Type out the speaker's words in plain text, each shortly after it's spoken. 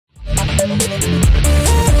Hey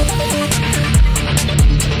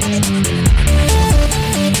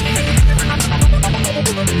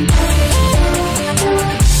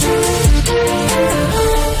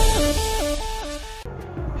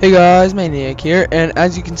guys, Maniac here, and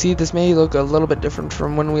as you can see, this may look a little bit different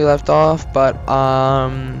from when we left off, but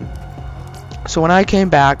so when I came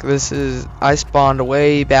back, I spawned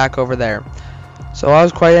way back over there. So I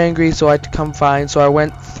was quite angry, so I had to come find, so I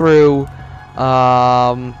went through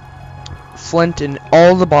Flint and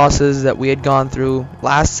all the bosses that we had gone through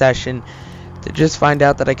last session to just find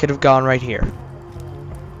out that I could have gone right here.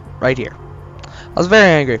 Right here. I was very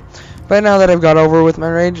angry, but now that I've got over with my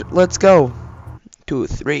rage, let's go. 2,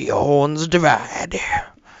 3 horns divide.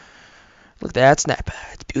 Look at that sniper.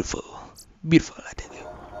 It's beautiful. Beautiful, I tell you.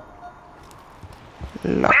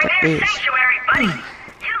 Look at this. Sanctuary, buddy. You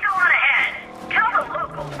go on ahead. Tell the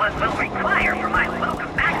locals what we'll require for my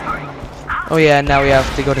welcome back party. Oh yeah, now we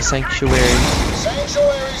have to go to Sanctuary.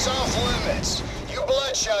 Sanctuary's off limits. You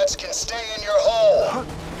bloodshots can stay in your hole.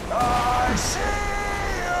 I see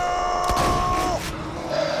you.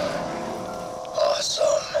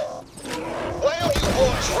 Awesome. Why don't you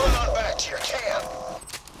boys run on back to your camp?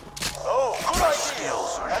 Oh, good idea.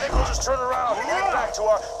 I think we'll just turn around and head back to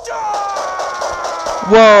our...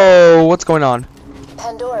 Whoa, what's going on?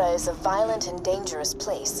 Pandora is a violent and dangerous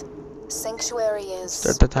place. Sanctuary is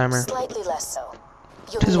Start the timer. Slightly less so.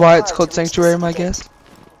 This is why it's called Sanctuary, my guess.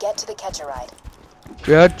 Get to the catch a ride.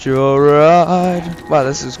 Get your ride. Wow,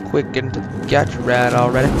 this is quick getting to the catch a ride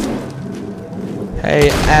already. Hey,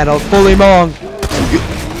 adult bully mong.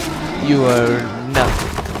 You are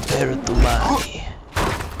nothing compared to my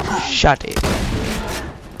shotty.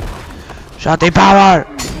 Shotty power!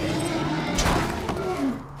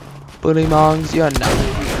 Bully mongs, you're nothing.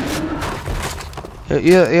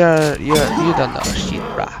 You don't know shit,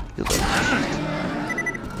 brah. You don't know shit.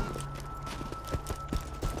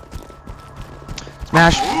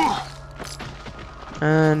 Smash!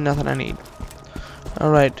 And nothing I need.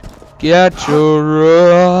 Alright. Get your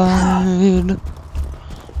ride.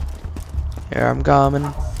 Here I'm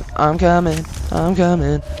coming. I'm coming. I'm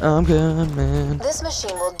coming. I'm coming. This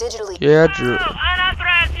machine will digitally Get your...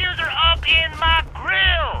 Unauthorized user up in my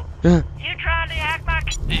grill. You trying to hack my...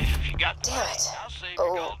 If you got... Damn it.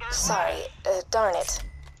 Oh, sorry. Darn it.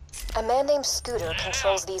 A man named Scooter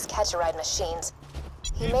controls these catch-a-ride machines.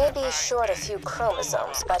 He may be short a few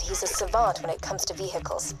chromosomes, but he's a savant when it comes to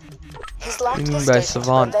vehicles. He's locked the station to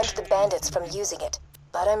prevent the bandits from using it.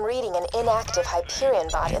 But I'm reading an inactive Hyperion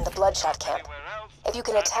bot in the Bloodshot camp. If you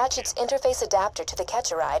can attach its interface adapter to the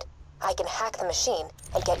catch-a-ride, I can hack the machine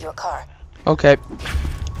and get you a car. Okay.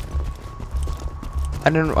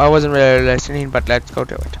 I wasn't really listening, but let's go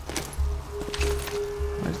to it.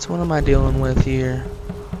 What am I dealing with here?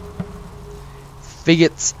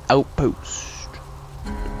 Figot's Outpost.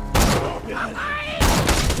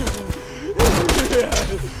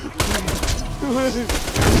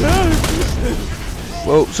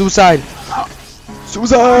 Whoa, suicide!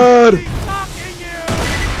 Suicide!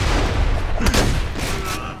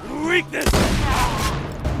 Weakness.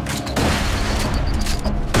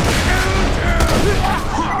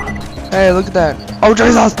 Hey, look at that! Oh,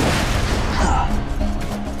 Jesus!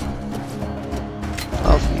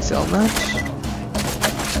 Off me cell match.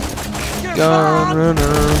 Gun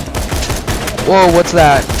runner. Whoa, what's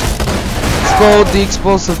that? Explode the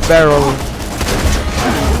explosive barrel.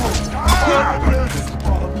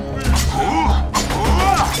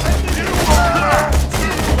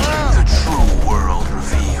 The true world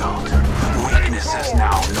revealed. Weakness is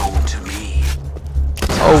now known to me.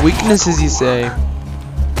 Oh, weaknesses, you say?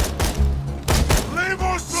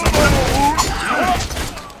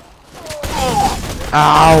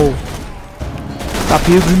 Ow! Stop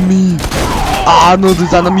hitting me! Ah, no,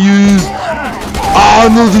 these enemies! Ah,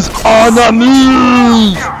 no, these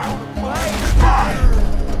enemies!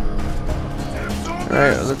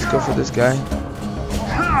 Alright, let's go for this guy.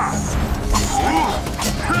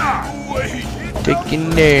 Taking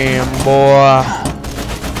them, boy.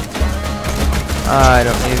 I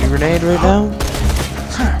don't need a grenade right now.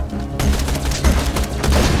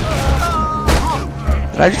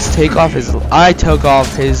 Did I just take off his... I took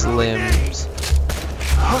off his limbs.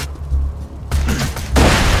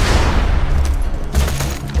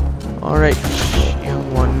 Alright,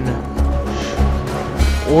 one.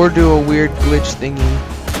 Or do a weird glitch thingy.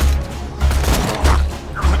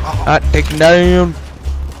 Not taking down.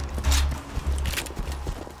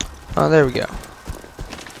 Oh, there we go.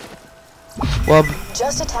 Wub.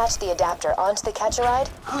 Just attach the adapter onto the catch-a-ride,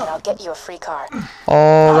 and I'll get you a free car.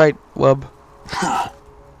 Alright, Wub.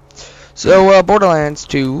 So, Borderlands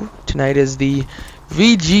 2, tonight is the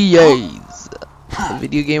VGAs, the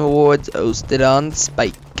Video Game Awards hosted on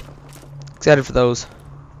Spike. Excited for those.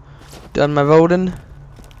 Done my voting.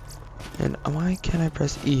 And why can't I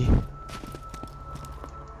press E?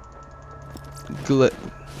 Don't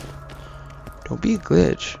be a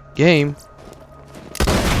glitch. Game.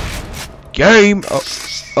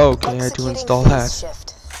 Oh, okay, I had to install that.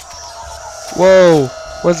 Whoa,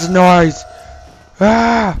 what's the noise?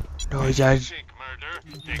 Ah, noise.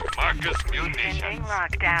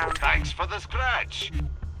 Thanks for the scratch.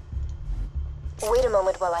 Wait a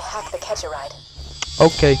moment while I hack the catch-a-ride.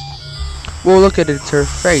 Okay. Well, look at it, it's her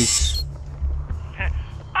face.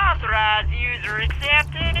 Authorized user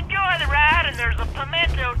accepted. Enjoy the ride, and there's a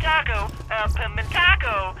pimento taco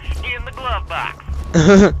in the glove box.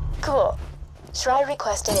 Cool. Try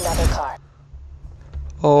requesting another car.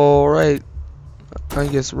 Alright. I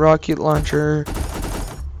guess rocket launcher.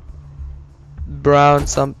 Brown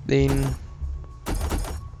something.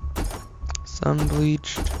 Sun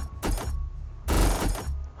bleached.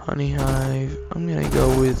 Honey hive. I'm gonna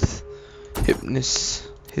go with hypnus.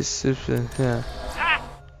 Yeah.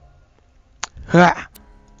 Ha!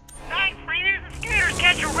 Thanks for using Scooter's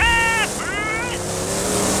catch a ride.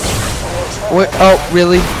 What? Oh,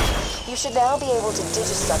 really? You should now be able to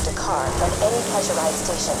digiselect a car from any catch-a-ride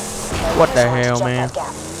station. Now What the use one to hell, jump man? that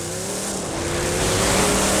gap.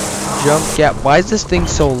 Jump gap. Why is this thing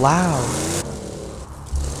so loud?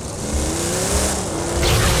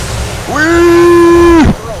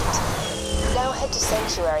 Great. Now head to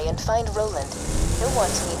Sanctuary and find Roland. He'll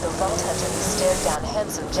want to meet the Vault Hunter who stared down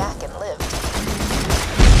Handsome Jack and lived.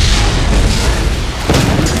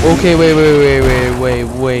 Okay,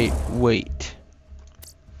 wait.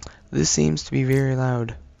 This seems to be very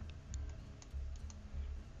loud.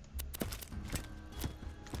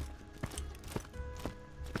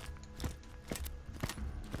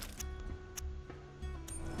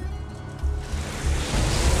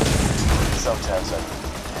 Sometimes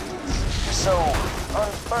you're so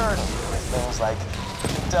unburdened with things like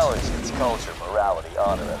intelligence, culture, morality,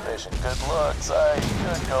 honor, ambition, good looks. I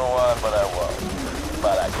could go on, but I won't.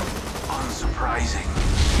 But I can. Unsurprising.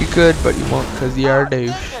 You could, but you won't, because you are a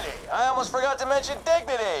douche. Dignity! I almost forgot to mention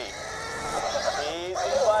dignity!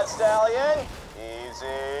 Easy, Butt Stallion.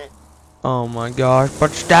 Easy. Oh my gosh,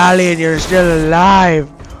 but Stallion, you're still alive!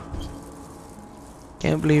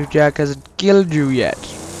 Can't believe Jack hasn't killed you yet.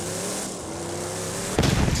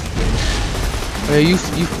 Hey, you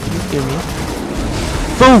kill me.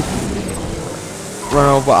 Fool! Run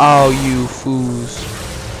over all you fools.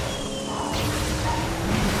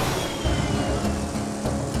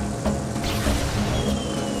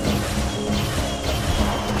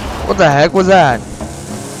 What the heck was that?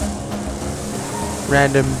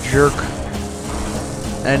 Random jerk.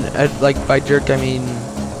 And like by jerk I mean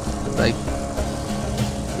like,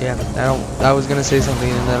 yeah, I was gonna say something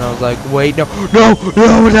and then I was like, wait, no,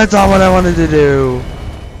 that's not what I wanted to do.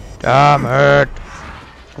 Damn it.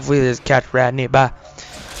 Hopefully there's a cat rat nearby.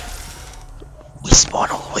 We spawn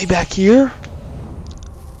all the way back here?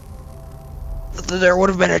 There would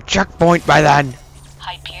have been a checkpoint by then.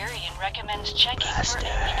 Hyperion recommends checking for any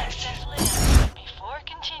excess limbs before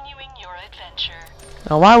continuing your adventure.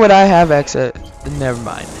 Now why would I have exit? Never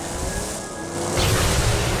mind.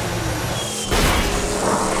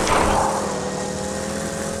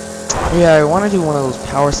 Yeah, I want to do one of those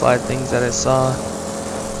power slide things that I saw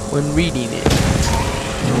when reading it.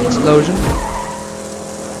 Explosion.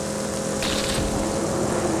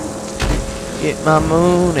 Get my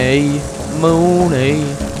money. Money.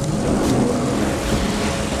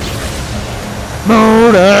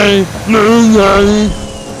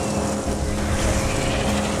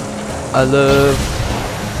 I love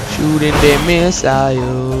shooting the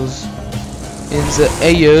missiles in the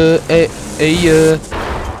air.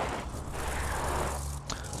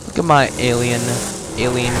 Look at my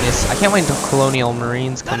alienness. I can't wait until Colonial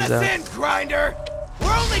Marines comes out. Let us in, Grinder!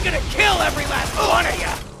 We're only gonna kill every last one of you!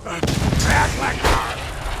 Act like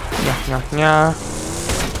Yeah.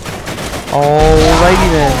 Alrighty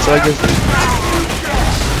then, so I guess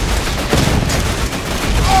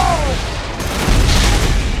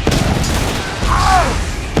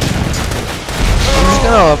I'm just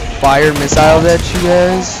gonna fire missiles at you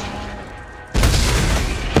guys.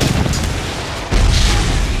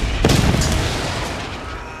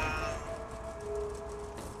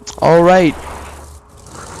 Alright.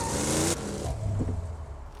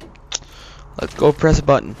 Let's go press a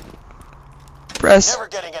button. Press. Never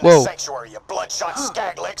getting in Whoa. the sanctuary, you bloodshot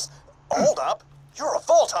skaglicks. Hold up. You're a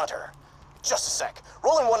Vault Hunter. Just a sec.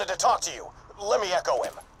 Roland wanted to talk to you. Let me echo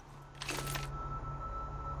him.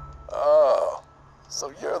 Oh.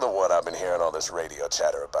 So you're the one I've been hearing all this radio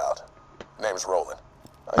chatter about. Name's Roland.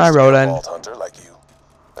 Hi, used to be a Roland. vault hunter like you,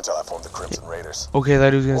 until I formed the Crimson Raiders. Okay,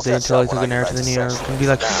 that was gonna say until I took an air to the knee. I was gonna be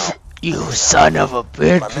like, you son of a My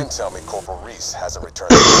bitch. men tell me Corporal Reese hasn't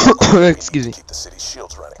returned. Excuse me. To keep the city's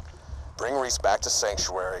shields running. Bring Reese back to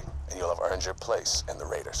Sanctuary, and you'll have earned your place in the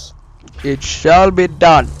Raiders. It shall be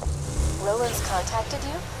done. Roland's contacted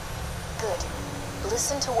you? Good.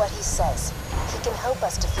 Listen to what he says. He can help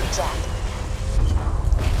us defeat Jack.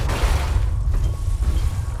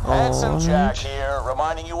 Handsome Jack here,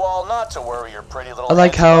 reminding you all not to worry your pretty little I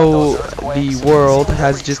like heads about how those earthquakes. the world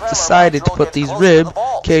has just decided to put these rib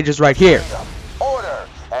cages right here. Order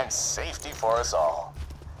and safety for us all.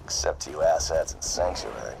 Except you asshats in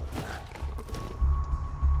Sanctuary.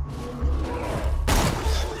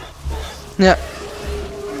 Yeah.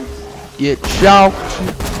 Get shocked.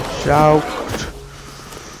 Shocked.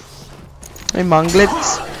 Hey,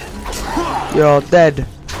 Monglets. You're all dead.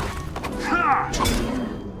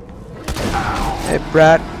 Hey,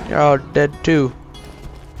 Brat. You're all dead too.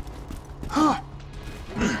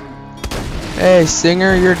 Hey,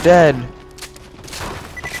 Singer. You're dead.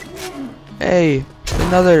 Hey,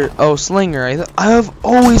 another. Oh, Slinger. I have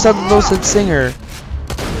always thought that those said Singer.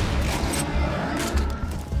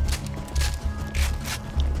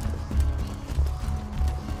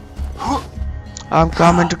 I'm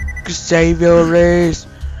coming to save your race.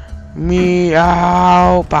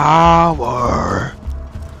 Meow power.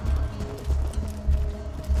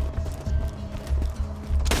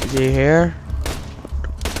 Is he here?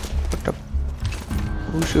 What the?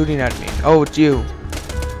 Who's shooting at me? Oh, it's you.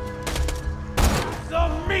 The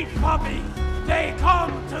meat puppies, they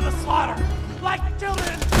come to the slaughter like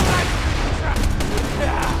children.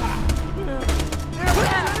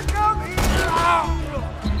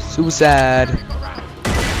 Suicide.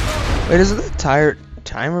 Wait, isn't the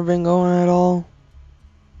timer been going at all?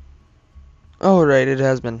 Oh, right, it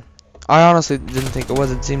has been. I honestly didn't think it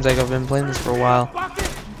was. It seems like I've been playing this for a while.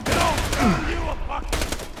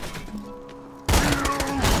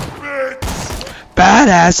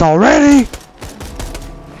 Badass already?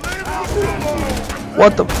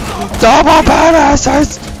 What the? Double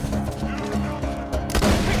badasses!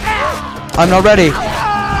 I'm not ready.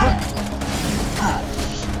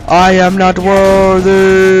 I am not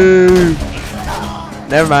worthy.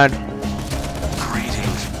 Never mind.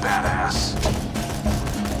 Greetings, badass.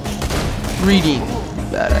 Reading,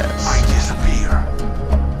 badass. I disappear.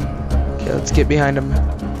 Okay, let's get behind him.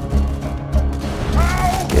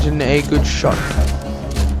 Get in a good shot.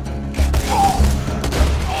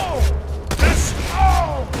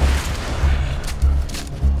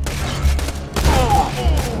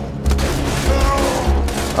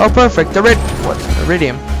 Oh, perfect.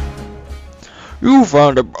 Iridium. You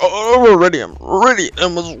found a Iridium.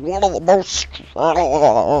 Iridium is one of the most strong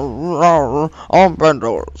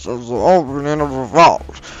vendors of the opening of the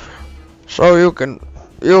vault. So you can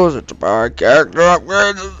use it to buy character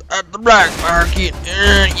upgrades at the black market.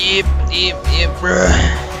 Yep.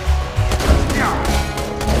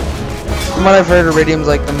 From what I've heard, Iridium's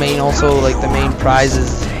like the main, also like the main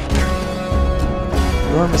prizes.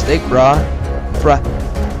 Your mistake, brah.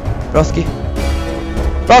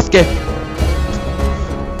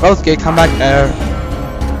 Broski, come back there.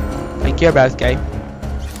 Thank you, Broski.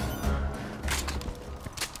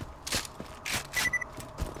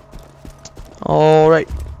 Alright.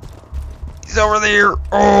 He's over there.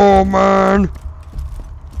 Oh, man.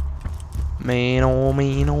 Man, oh,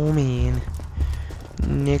 man, oh, man.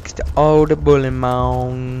 Next to all the bullet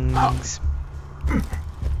mongs.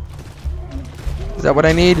 Is that what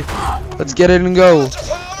I need? Let's get it and go.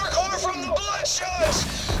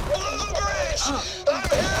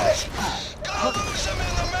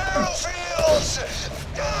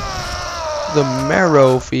 The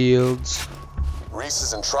marrow fields. Reese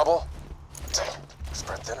is in trouble? Damn,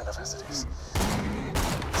 spread thin enough as it is.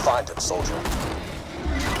 Find him, soldier.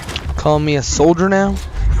 Call me a soldier now?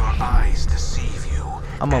 Your eyes deceive you.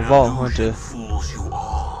 I'm a vault hunter. Fools you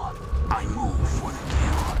all. I move for the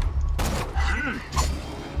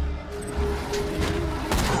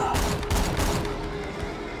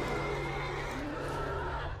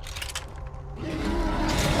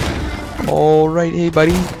kill. Alright, hey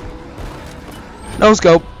buddy. No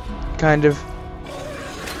scope. Kind of.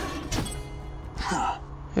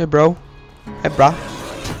 Hey bro. Hey brah.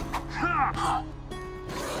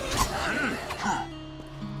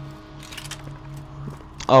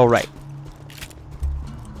 Alright.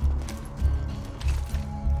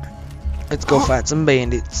 Let's go fight some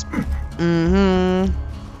bandits. I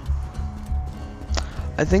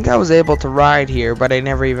think I was able to ride here, but I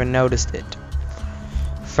never even noticed it.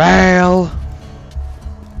 Fail.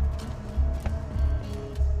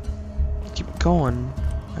 going?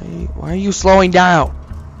 Why are you slowing down?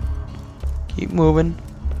 Keep moving.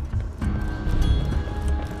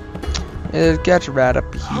 Catch a rat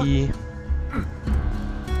up here.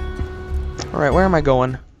 Alright, where am I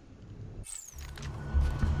going?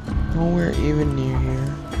 Nowhere even near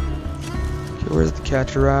here. Okay, where's the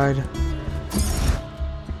catch a ride?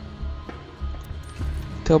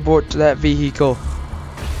 Teleport to that vehicle.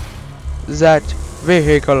 That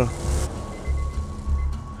vehicle.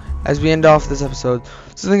 As we end off this episode.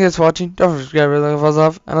 So thank you guys for watching. Don't forget to subscribe, like, thumbs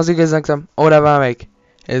up, and I'll see you guys next time. Or whatever I make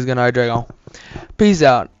is gonna Dragon. Peace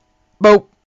out. Boop.